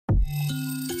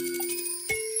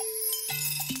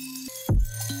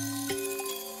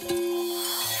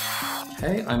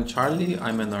Hey, I'm Charlie,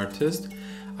 I'm an artist.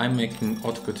 I'm making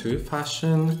haute couture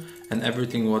fashion and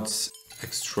everything what's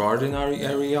extraordinary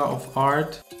area of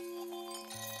art.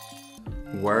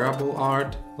 Wearable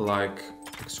art like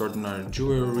extraordinary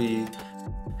jewelry,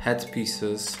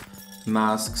 headpieces,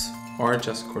 masks or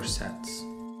just corsets.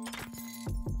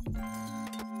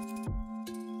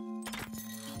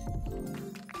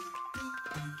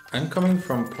 I'm coming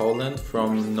from Poland,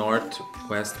 from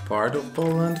northwest part of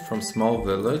Poland, from small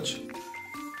village.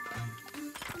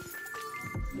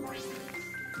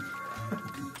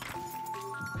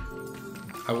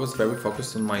 I was very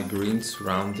focused on my green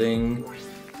surrounding.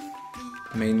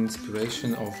 Main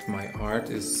inspiration of my art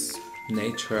is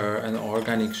nature and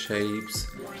organic shapes,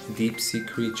 deep sea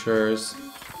creatures.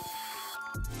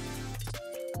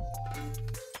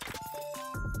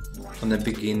 On the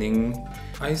beginning,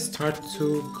 I start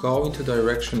to go into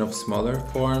direction of smaller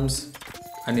forms,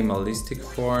 animalistic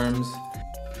forms,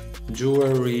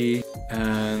 jewelry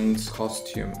and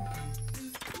costume.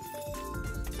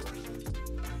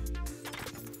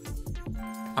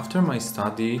 After my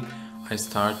study, I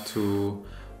start to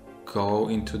go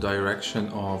into direction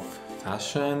of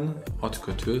fashion, haute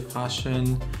couture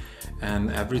fashion,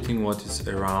 and everything what is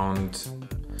around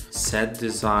set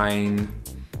design,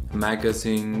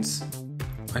 magazines.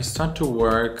 I start to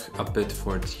work a bit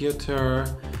for theater,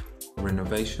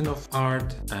 renovation of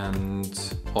art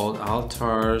and old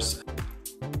altars.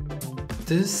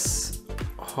 This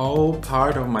whole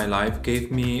part of my life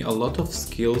gave me a lot of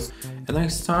skills, and I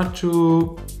start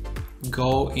to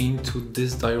go into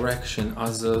this direction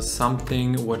as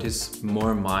something what is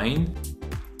more mine.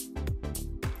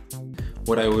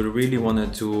 What I would really want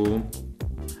to do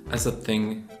as a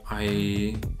thing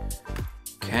I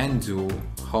can do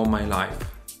all my life.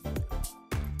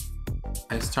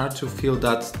 I start to feel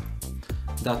that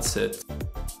that's it.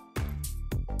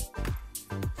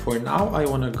 For now I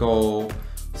want to go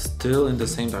still in the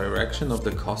same direction of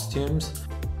the costumes.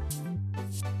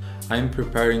 I'm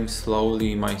preparing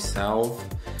slowly myself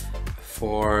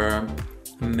for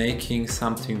making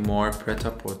something more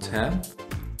pret-a-porter.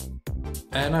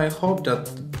 And I hope that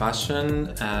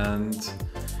fashion and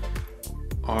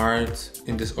art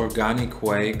in this organic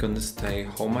way gonna stay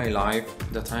all my life,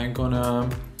 that I'm gonna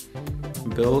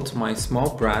build my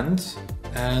small brand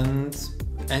and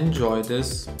enjoy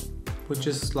this, which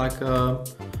is like a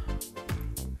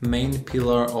main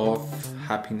pillar of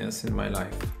happiness in my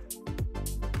life.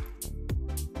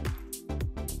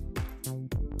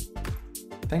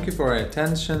 Thank you for your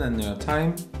attention and your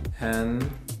time,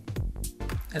 and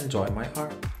enjoy my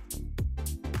art.